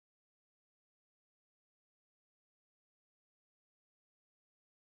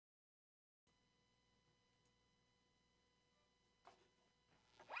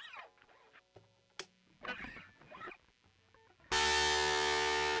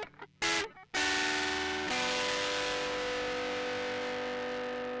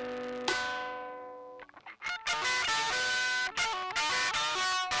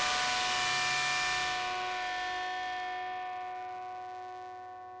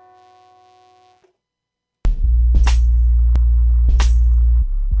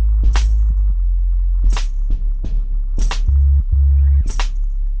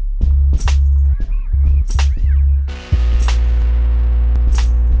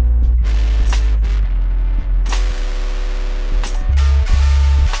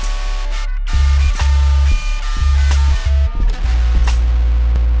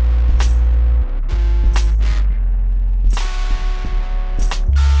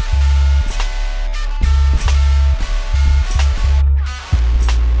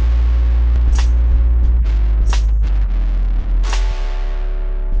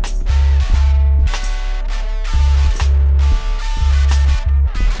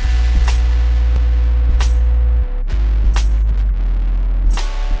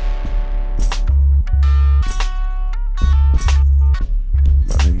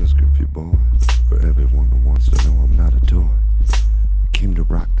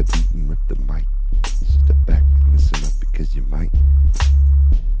rock the beat and rip the mic. Step back and listen up because you might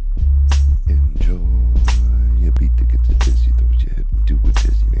enjoy a beat that gets you dizzy, throws your head into a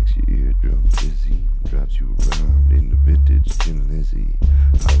dizzy, makes your eardrum dizzy, drives you around in the vintage Tin Lizzy.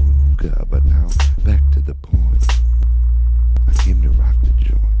 Oh God, but now back to the point. I came to rock the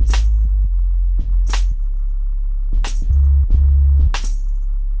joint.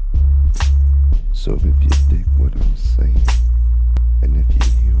 So if you dig what I'm saying, and if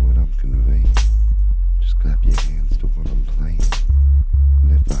you hear what I'm conveying, just clap your hands to what I'm playing.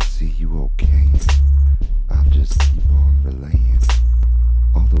 And if I see you okay, I'll just keep on relaying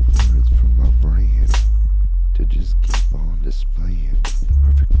all the words from my brain to just keep on displaying the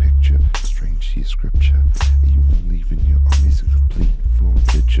perfect picture, strange she scripture. And you believe in your armies a complete full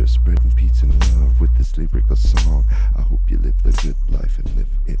picture, spreading peace and love with this lyrical song. I hope you live the good life and live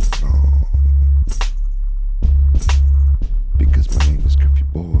it long. Because my name is Curfew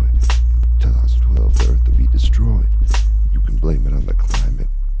Boy. In 2012 the earth will be destroyed. You can blame it on the climate,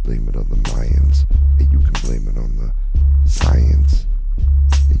 blame it on the Mayans, and you can blame it on the science,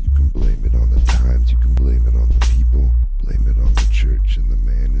 and you can blame it on the times, you can blame it on the people, blame it on the church and the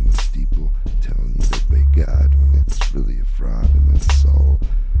man in the steeple telling you to obey God when it's really a fraud and it's all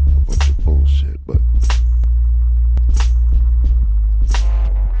a bunch of bullshit. But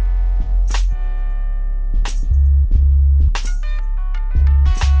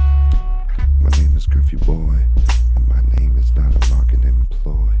my name is Curfew Boy, and my name is not a marketing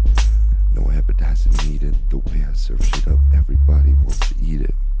ploy. No advertising needed. The way I serve shit up, everybody wants to eat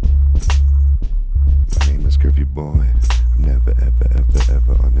it. My name is Curfew Boy. I'm never, ever, ever,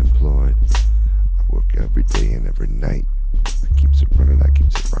 ever unemployed. I work every day and every night.